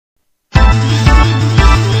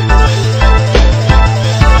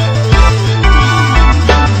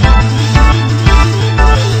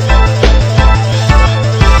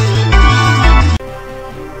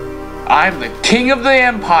king of the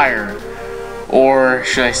empire, or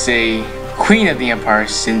should I say queen of the empire,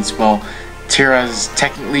 since, well, Terra's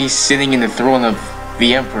technically sitting in the throne of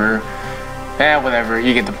the emperor. Whatever,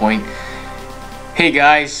 you get the point. Hey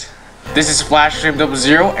guys, this is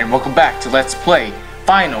FlashStream00 and welcome back to Let's Play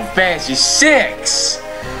Final Fantasy VI!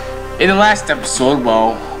 In the last episode,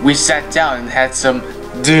 well, we sat down and had some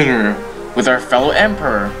dinner with our fellow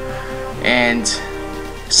emperor, and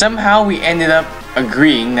somehow we ended up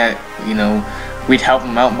agreeing that, you know, we'd help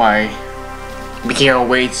him out by making our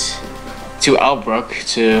way to Albrook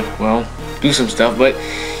to, well, do some stuff, but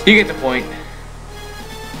you get the point.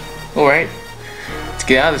 Alright, let's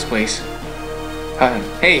get out of this place.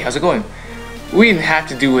 Hey, how's it going? We didn't have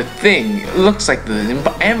to do a thing. It looks like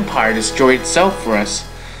the Empire destroyed itself for us.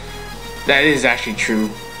 That is actually true.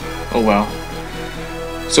 Oh well.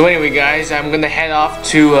 So anyway guys, I'm gonna head off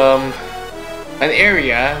to an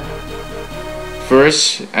area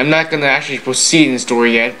first. I'm not gonna actually proceed in the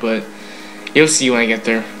story yet, but you'll see when I get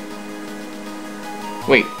there.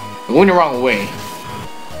 Wait, I'm going the wrong way.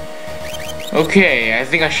 Okay, I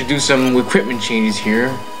think I should do some equipment changes here.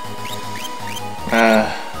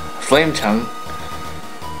 Flame tongue.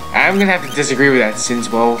 I'm gonna have to disagree with that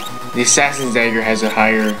since, well, the assassin's dagger has a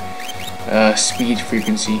higher speed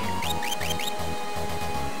frequency.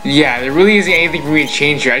 Yeah, there really isn't anything for me to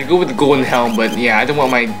change here. I'd go with the golden helm, but yeah, I don't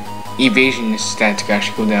want my evasion stat to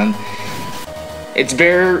actually go down.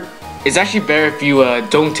 It's actually better if you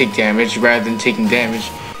don't take damage rather than taking damage.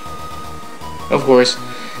 Of course.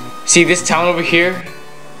 See this town over here?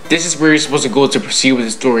 This is where you're supposed to go to proceed with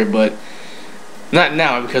the story, but not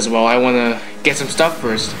now because, well, I want to get some stuff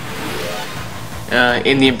first.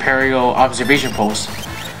 In the imperial observation post.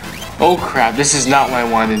 Oh crap, this is not what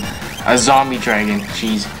I wanted. A zombie dragon,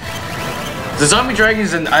 jeez. The zombie dragon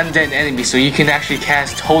is an undead enemy, so you can actually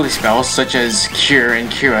cast holy spells such as Cure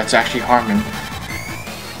and Cura to actually harm him.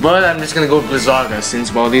 But I'm just gonna go with Bleeeuuuugh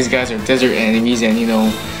since, well, these guys are desert enemies, and you know,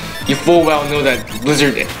 you full well know that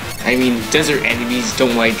desert enemies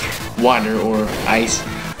don't like water or ice.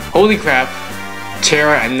 Holy crap,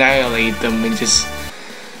 Terra annihilate them in just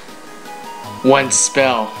one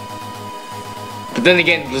spell. But then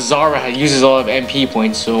again, Bleeeuuuugh uses a lot of MP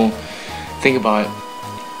points, so think about it.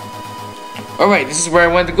 Alright, this is where I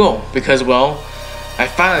wanted to go, because, well, I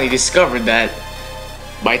finally discovered that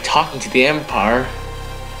by talking to the Empire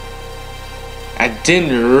at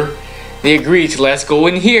dinner, they agreed to let us go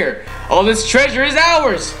in here. All this treasure is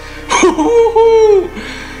ours!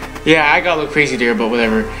 Yeah, I got a little crazy there, but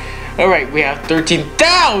whatever. Alright, we have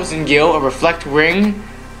 13,000 gil, a reflect ring,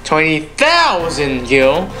 20,000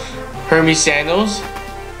 gil, Hermes sandals,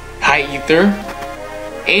 high ether,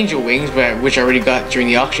 angel wings, which I already got during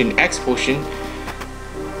the auction, X potion,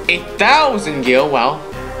 8,000 gil, wow,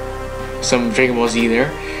 some Dragon Ball Z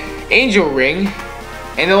there, angel ring,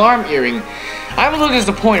 and alarm earring. I'm a little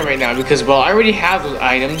disappointed right now because, well, I already have those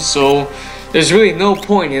items, so there's really no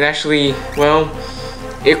point in actually, well,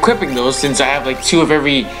 equipping those since I have like 2 of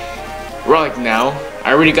every relic now.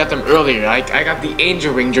 I already got them earlier. I got the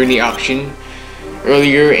angel ring during the auction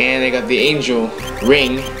earlier, and I got the angel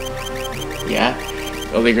ring, yeah,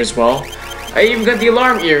 earlier as well. I even got the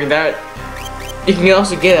alarm earring that you can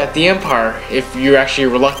also get at the Empire if you're actually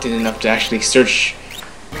reluctant enough to actually search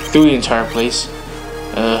through the entire place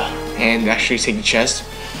and actually take the chest.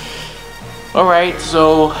 Alright,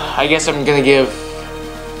 so I guess I'm gonna give,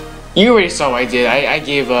 you already saw what I did. I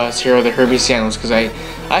gave Terra the Hermes sandals because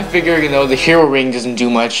I figure, you know, the hero ring doesn't do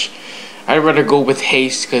much. I'd rather go with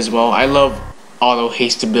haste because, well, I love auto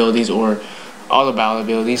haste abilities or auto battle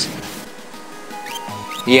abilities.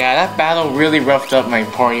 Yeah, that battle really roughed up my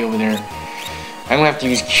party over there. I'm gonna have to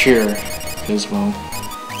use Cure because, well,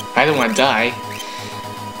 I don't want to die.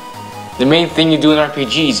 The main thing you do in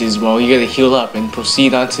RPGs is, well, you gotta heal up and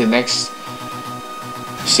proceed on to the next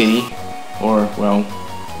city or, well,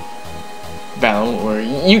 battle, or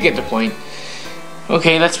you get the point.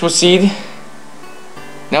 Okay, let's proceed.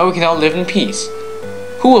 Now we can all live in peace.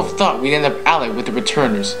 Who would have thought we'd end up allied with the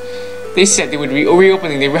returners? They said they would be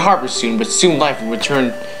reopening their harbor soon, but soon life will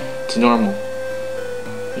return to normal.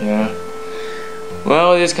 Yeah.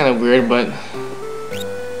 Well, it is kind of weird, but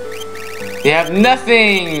they have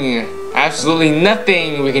nothing! Absolutely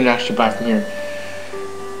nothing we can actually buy from here.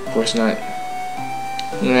 Of course not.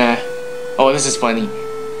 Nah. Oh, this is funny.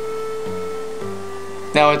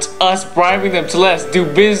 Now it's us bribing them to let us do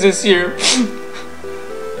business here.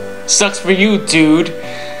 Sucks for you, dude.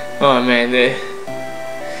 Oh man,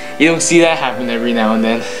 you don't see that happen every now and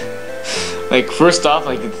then. Like, first off,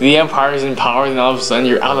 like, the Empire is in power, and all of a sudden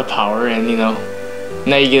you're out of power, and you know,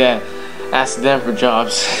 now you get asked them for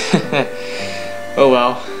jobs. Oh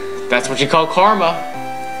well, That's what you call karma.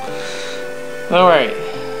 Alright.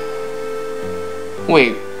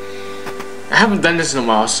 Wait. I haven't done this in a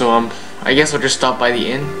while, so I guess I'll just stop by the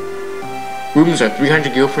inn. Rooms are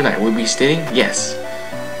 300 gil per night. Will be staying? Yes.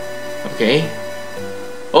 Okay.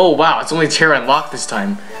 Oh wow, it's only Terra and Locke this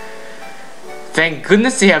time. Thank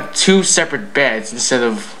goodness they have 2 separate beds instead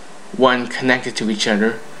of one connected to each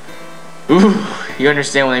other. Ooh, you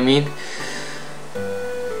understand what I mean?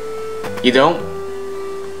 You don't?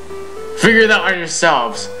 Figure it out on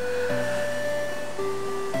yourselves.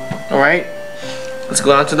 Alright, let's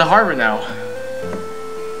go out to the harbor now.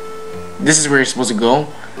 This is where you're supposed to go.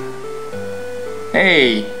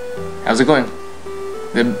 Hey, how's it going?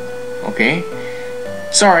 Okay.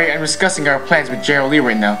 Sorry, I'm discussing our plans with Gerald Lee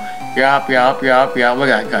right now. Yup. Look at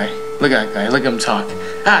that guy. Look at him talk.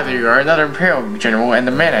 Ah, there you are, another imperial general, and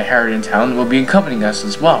the man I hired in town will be accompanying us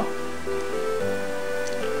as well.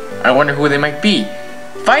 I wonder who they might be.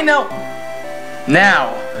 Find out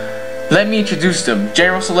now. Let me introduce them.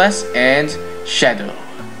 General Celeste and Shadow.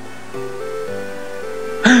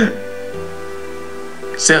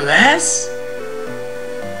 Celeste?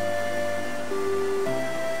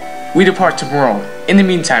 We depart tomorrow. In the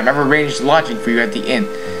meantime, I've arranged lodging for you at the inn.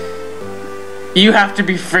 You have to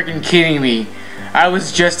be freaking kidding me. I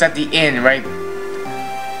was just at the inn, right?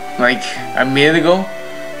 Like, a minute ago?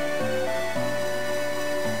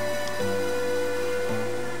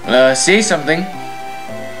 Say something.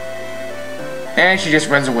 And she just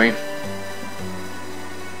runs away.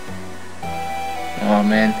 Oh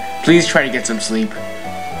man, please try to get some sleep.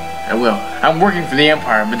 I will. I'm working for the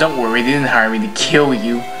Empire, but don't worry, they didn't hire me to kill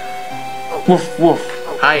you. Woof woof.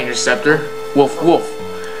 Hi, Interceptor. Woof woof.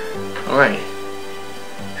 Alright.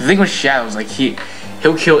 The thing with Shadow is like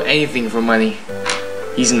he'll kill anything for money.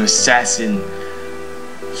 He's an assassin.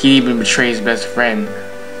 He'd even betray his best friend.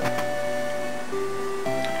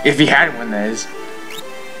 If he had one, that is.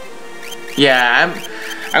 Yeah,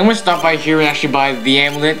 I'm gonna stop by here and actually buy the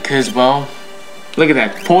amulet, cause well, look at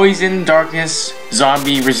that. Poison, darkness,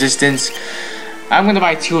 zombie resistance. I'm gonna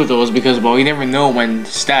buy 2 of those because well, you never know when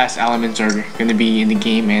status elements are gonna be in the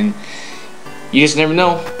game, and you just never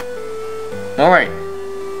know. Alright.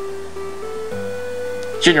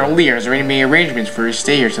 General Lee has already made arrangements for your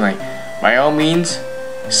stay here tonight. By all means,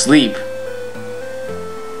 sleep.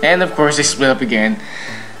 And of course they split up again.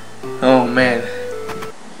 Oh man.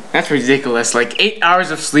 That's ridiculous. Like 8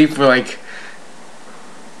 hours of sleep for like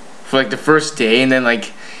the first day, and then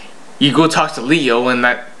like you go talk to Leo and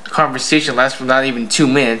that conversation lasts for not even 2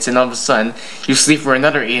 minutes, and all of a sudden you sleep for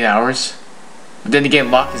another 8 hours. But then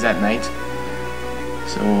again, Locke is at night.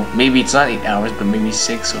 So maybe it's not 8 hours, but maybe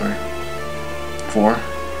 6 or 4.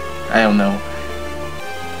 I don't know.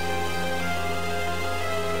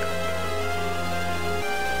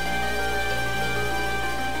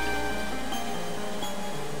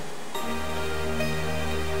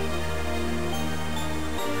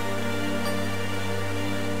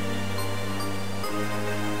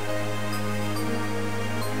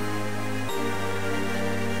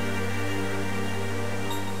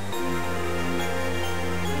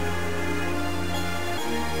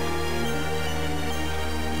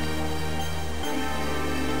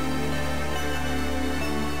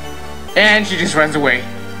 And she just runs away.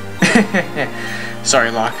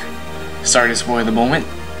 Sorry, Locke. Sorry to spoil the moment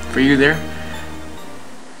for you there.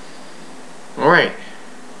 Alright.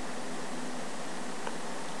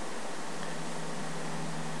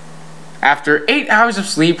 After 8 hours of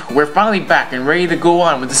sleep, we're finally back and ready to go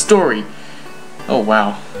on with the story. Oh,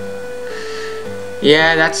 wow.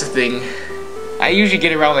 Yeah, that's the thing. I usually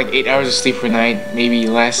get around like 8 hours of sleep per night, maybe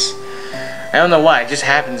less. I don't know why, it just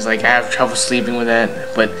happens, like I have trouble sleeping with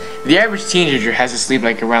that. But the average teenager has to sleep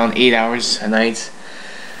like around 8 hours a night.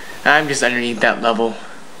 I'm just underneath that level.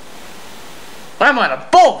 I'm on a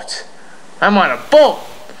boat! I'm on a boat!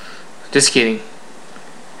 Just kidding.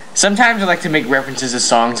 Sometimes I like to make references to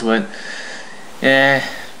songs, but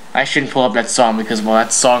I shouldn't pull up that song because, well,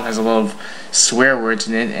 that song has a lot of swear words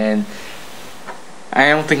in it, and I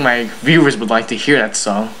don't think my viewers would like to hear that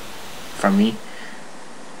song from me.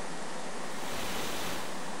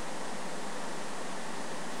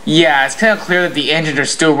 Yeah, it's kind of clear that the engines are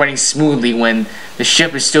still running smoothly when the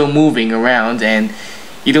ship is still moving around and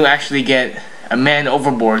you don't actually get a man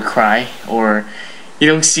overboard cry, or you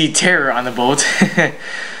don't see terror on the boat.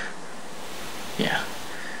 Yeah.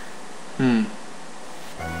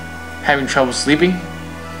 Having trouble sleeping?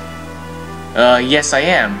 Yes I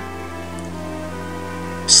am.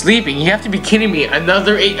 Sleeping? You have to be kidding me.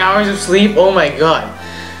 Another 8 hours of sleep? Oh my god.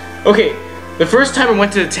 Okay, the first time I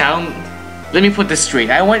went to the town, let me put this straight.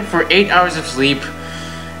 I went for 8 hours of sleep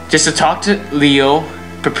just to talk to Leo,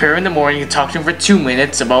 prepare in the morning, talk to him for 2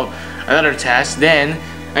 minutes about another task. Then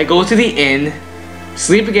I go to the inn,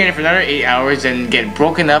 sleep again for another 8 hours, and get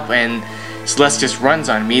broken up, and Celeste just runs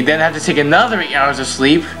on me. Then I have to take another 8 hours of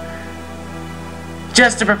sleep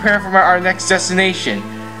just to prepare for our next destination.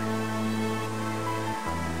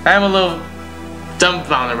 I'm a little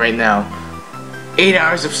dumbfounded right now. 8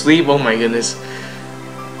 hours of sleep, oh my goodness.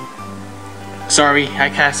 Sorry, I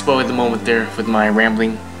kind of spoiled the moment there with my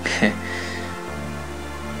rambling.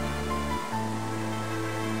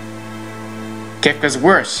 Kefka's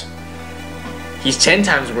worse. He's 10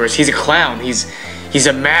 times worse. He's a clown. He's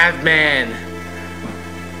a madman.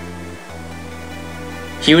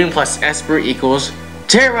 Human plus Esper equals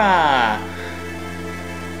Terra!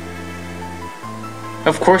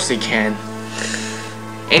 Of course they can.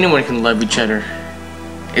 Anyone can love each other.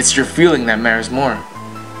 It's your feeling that matters more.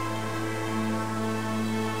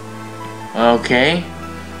 Okay.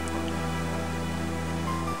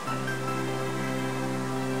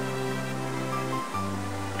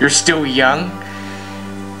 You're still young?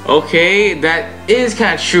 Okay, that is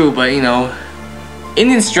kind of true, but you know, in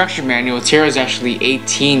the instruction manual, Terra's actually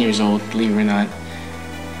 18 years old, believe it or not.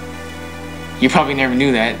 You probably never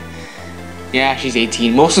knew that. Yeah, she's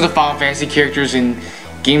 18. Most of the Final Fantasy characters in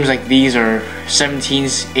games like these are 17,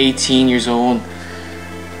 18 years old.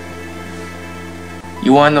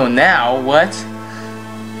 You wanna know now, what?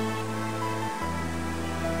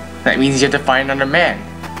 That means you have to find another man.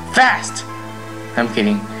 Fast! I'm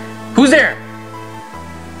kidding. Who's there?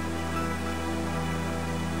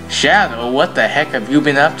 Shadow, what the heck have you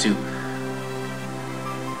been up to?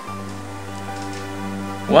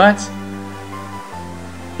 What?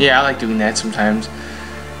 Yeah, I like doing that sometimes.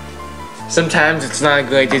 Sometimes it's not a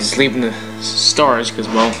good idea to sleep in the stars, because,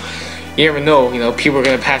 well, you never know, you know, people are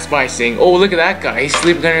gonna pass by saying, oh, look at that guy, he's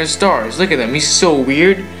sleeping under the stars. Look at him, he's so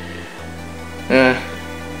weird.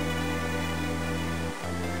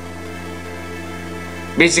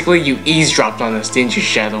 Basically, you eavesdropped on us, didn't you,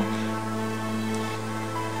 Shadow?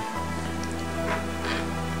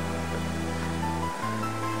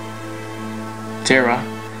 Terra,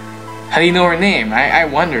 how do you know her name? I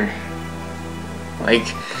wonder. Like,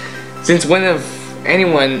 since when has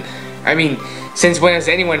anyone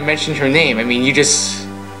mentioned her name? I mean, you just,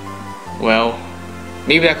 well,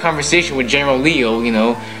 maybe that conversation with General Leo, you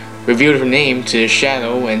know, revealed her name to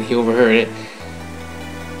Shadow and he overheard it.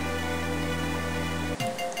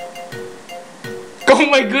 Oh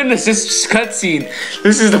my goodness, this cutscene.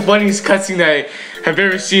 This is the funniest cutscene I have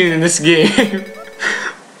ever seen in this game.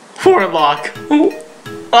 Poor Locke.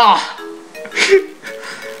 Ah.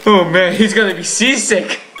 Oh man, he's gonna be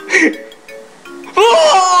seasick.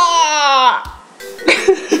 Ah!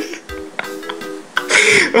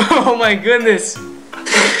 Oh my goodness.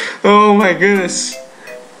 Oh my goodness.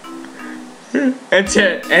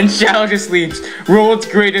 And Shadow just leaves. World's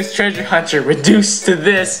greatest treasure hunter reduced to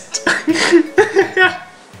this.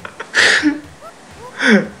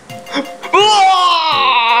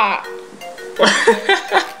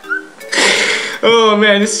 Oh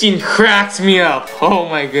man, this scene cracked me up. Oh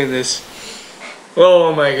my goodness.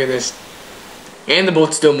 Oh my goodness. And the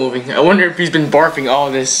boat's still moving. I wonder if he's been barfing all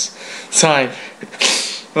this time.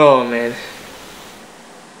 Oh man.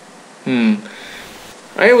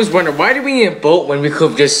 I always wonder, why do we need a boat when we could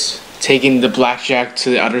have just taken the blackjack to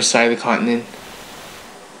the other side of the continent?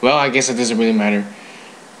 Well, I guess it doesn't really matter.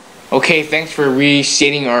 Okay, thanks for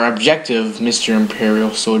restating our objective, Mr.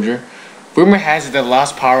 Imperial Soldier. Rumor has it that the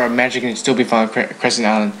lost power of magic can still be found on Crescent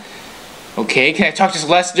Island. Okay, can I talk to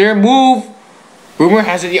Celeste there? Move! Rumor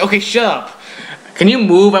has it... Okay, shut up. Can you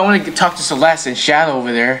move? I want to talk to Celeste and Shadow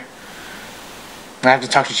over there. I have to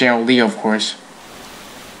talk to General Leo, of course.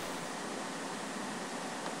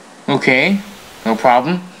 Okay, no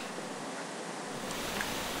problem.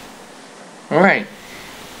 Alright.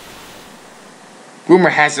 Rumor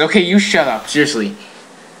has it. Okay, you shut up. Seriously.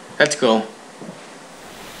 Let's go.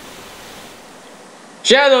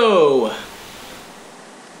 Shadow!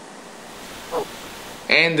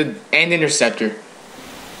 And Interceptor.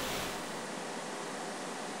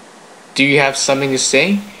 Do you have something to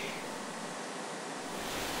say?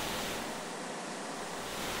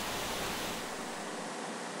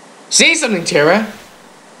 Say something, Terra!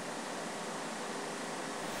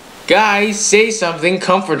 Guys, say something,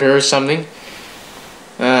 comfort her or something.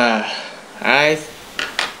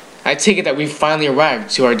 I take it that we finally arrived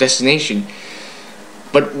to our destination.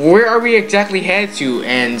 But where are we exactly headed to,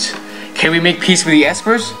 and can we make peace with the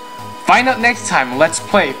Espers? Find out next time on Let's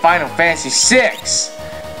Play Final Fantasy VI!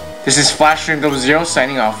 This is FlashStream00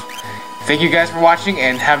 signing off. Thank you guys for watching,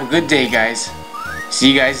 and have a good day, guys.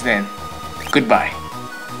 See you guys then. Goodbye.